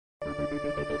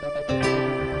Live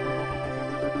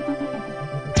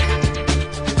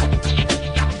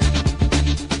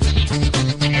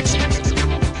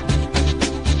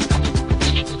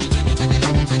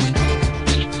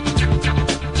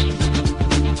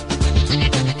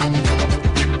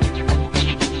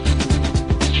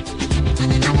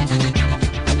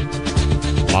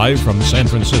from San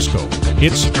Francisco,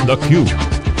 it's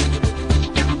theCUBE.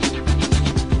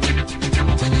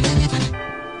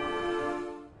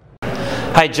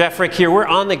 Hi, Jeff Frick here. We're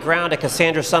on the ground at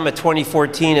Cassandra Summit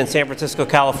 2014 in San Francisco,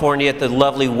 California at the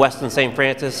lovely Westin St.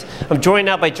 Francis. I'm joined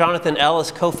now by Jonathan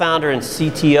Ellis, co-founder and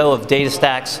CTO of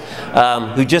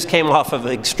DataStax, who just came off of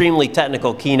an extremely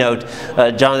technical keynote.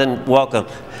 Jonathan, welcome.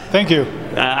 Thank you.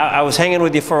 I was hanging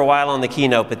with you for a while on the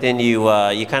keynote, but then you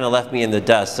kind of left me in the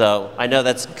dust. So I know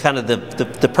that's kind of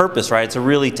the purpose, right? It's a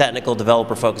really technical,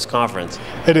 developer-focused conference.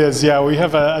 It is, yeah. We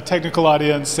have a technical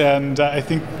audience, and I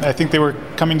think they were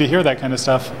coming to hear that kind of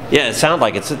stuff. Yeah, it sounded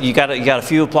like it. You got a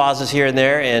few applauses here and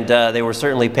there, and they were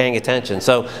certainly paying attention.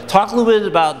 So talk a little bit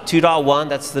about 2.1.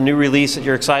 That's the new release that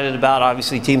you're excited about.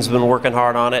 Obviously, teams have been working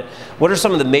hard on it. What are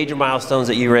some of the major milestones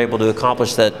that you were able to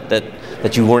accomplish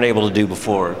that you weren't able to do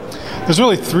before? There's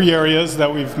really three areas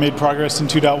that we've made progress in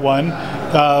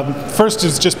 2.1. First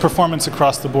is just performance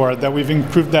across the board, that we've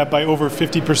improved that by over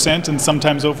 50% and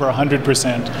sometimes over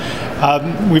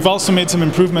 100%. We've also made some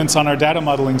improvements on our data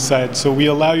modeling side, so we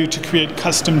allow you to create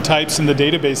custom types in the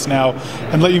database now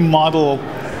and let you model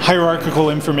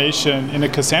hierarchical information in a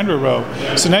Cassandra row.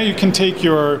 So now you can take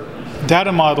your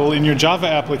data model in your Java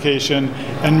application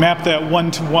and map that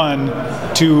one-to-one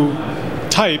to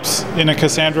types in a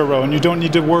Cassandra row, and you don't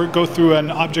need to go through an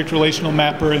object relational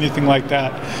map or anything like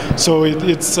that. So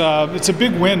it's a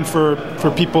big win for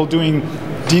people doing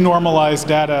denormalized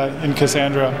data in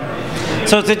Cassandra.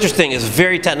 So it's interesting. It's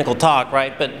very technical talk,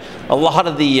 right? But a lot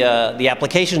of the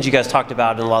applications you guys talked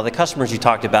about and a lot of the customers you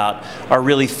talked about are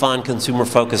really fun,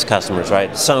 consumer-focused customers,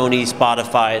 right? Sony,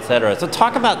 Spotify, et cetera. So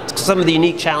talk about some of the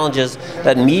unique challenges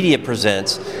that media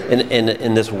presents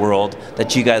in this world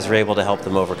that you guys are able to help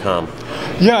them overcome.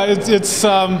 Yeah,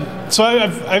 so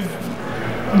I've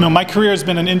my career has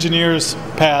been an engineer's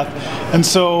path, and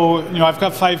so I've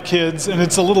got 5 kids, and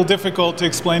it's a little difficult to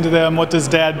explain to them, what does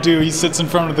Dad do? He sits in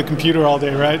front of the computer all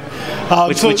day, right?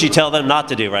 Which you tell them not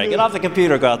to do, right? Get off the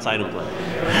computer, go outside and play.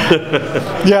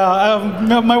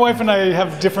 Yeah, my wife and I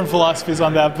have different philosophies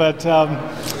on that, but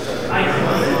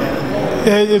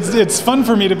it's fun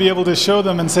for me to be able to show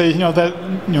them and say, that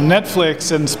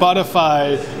Netflix and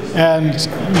Spotify and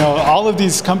all of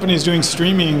these companies doing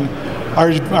streaming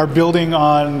are building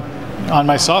on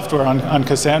my software, on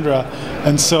Cassandra.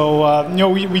 And so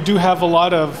we do have a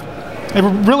lot of,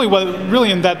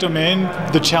 really in that domain,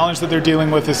 the challenge that they're dealing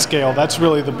with is scale. That's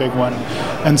really the big one.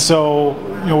 And so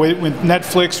when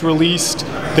Netflix released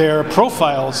their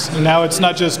profiles, and now it's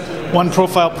not just one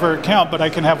profile per account, but I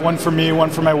can have one for me, one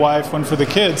for my wife, one for the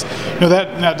kids.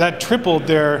 That tripled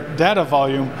their data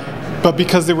volume. But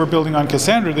because they were building on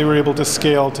Cassandra, they were able to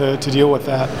scale to deal with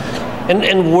that. And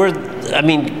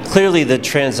clearly the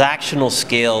transactional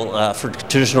scale for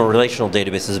traditional relational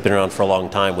databases has been around for a long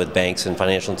time with banks and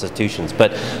financial institutions.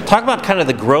 But talk about kind of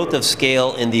the growth of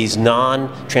scale in these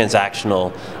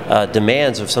non-transactional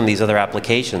demands of some of these other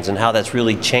applications and how that's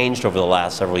really changed over the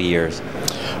last several years.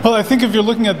 Well, I think if you're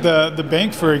looking at the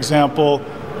bank, for example,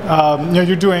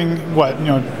 you're doing what,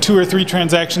 2 or 3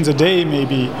 transactions a day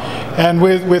maybe, and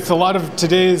with a lot of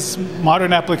today's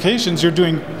modern applications, you're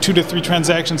doing 2 to 3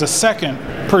 transactions a second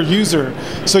per user.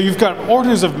 So you've got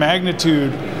orders of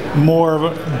magnitude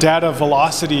more data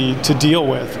velocity to deal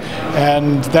with,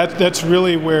 and that's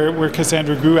really where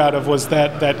Cassandra grew out of, was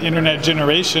that internet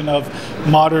generation of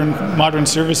modern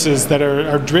services that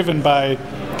are driven by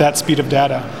that speed of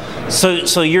data.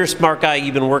 So you're a smart guy.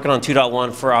 You've been working on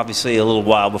 2.1 for obviously a little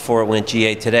while before it went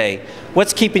GA today.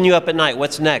 What's keeping you up at night?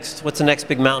 What's next? What's the next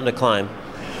big mountain to climb?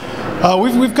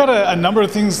 We've got a number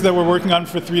of things that we're working on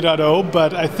for 3.0,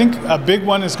 but I think a big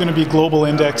one is going to be global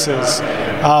indexes.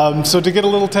 So to get a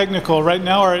little technical, right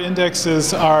now our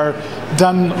indexes are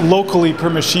done locally per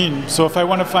machine. So if I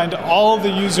want to find all the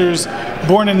users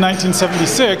born in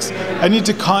 1976, I need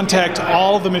to contact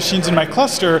all the machines in my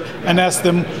cluster and ask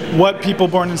them, what people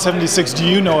born in 76 do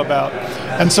you know about?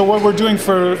 And so what we're doing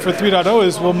for 3.0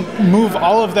 is we'll move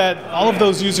all of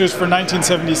those users for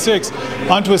 1976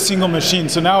 onto a single machine.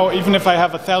 So now even if I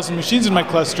have 1,000 machines in my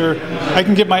cluster, I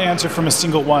can get my answer from a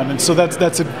single one. And so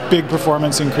that's a big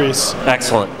performance increase.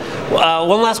 Excellent.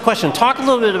 One last question. Talk a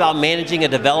little bit about managing a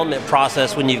development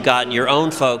process when you've got your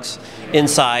own folks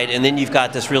inside, and then you've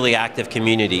got this really active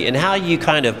community, and how you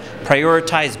kind of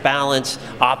prioritize, balance,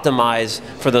 optimize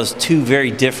for those two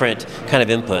very different kind of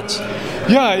inputs.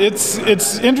 Yeah,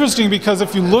 it's interesting because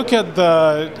if you look at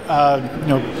the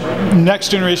next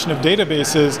generation of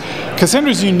databases,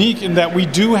 Cassandra is unique in that we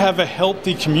do have a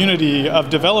healthy community of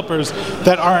developers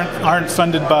that aren't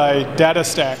funded by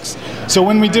DataStax. So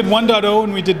when we did 1.0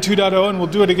 and we did 2.0 and we'll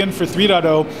do it again for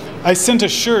 3.0, I sent a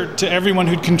shirt to everyone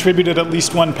who'd contributed at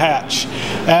least one patch.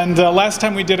 And last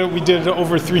time we did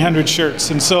over 300 shirts.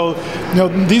 And so,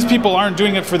 these people aren't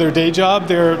doing it for their day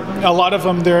job. A lot of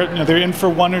them, they're in for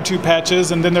 1 or 2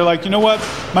 patches, and then they're like, you know what,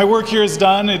 my work here is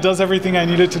done. It does everything I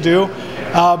need it to do.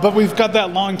 But we've got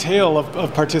that long tail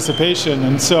of participation.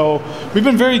 And so we've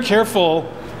been very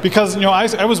careful, because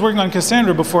I was working on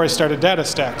Cassandra before I started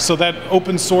DataStax, so that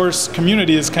open source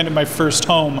community is kind of my first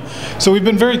home. So we've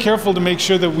been very careful to make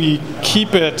sure that we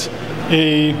keep it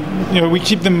we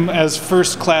keep them as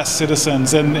first-class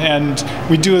citizens, and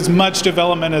we do as much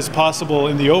development as possible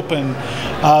in the open.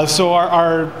 So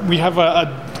we have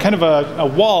a kind of a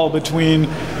wall between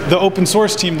the open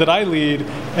source team that I lead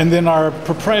and then our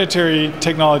proprietary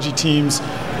technology teams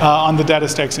on the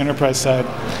DataStax enterprise side.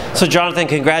 So Jonathan,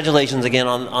 congratulations again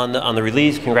on the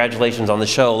release. Congratulations on the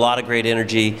show. A lot of great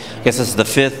energy. I guess this is the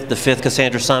fifth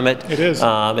Cassandra Summit. It is.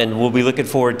 And we'll be looking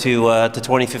forward to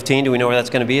 2015. Do we know where that's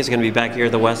going to be? Is it going to be back here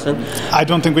at the Westin? I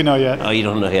don't think we know yet. Oh, you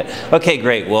don't know yet. Okay,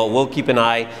 great. Well, we'll keep an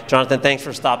eye. Jonathan, thanks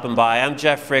for stopping by. I'm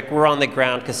Jeff Frick. We're on the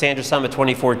ground, Cassandra Summit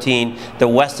 2014, the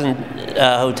Westin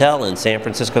Hotel in San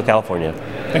Francisco, California.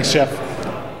 Thanks, Jeff.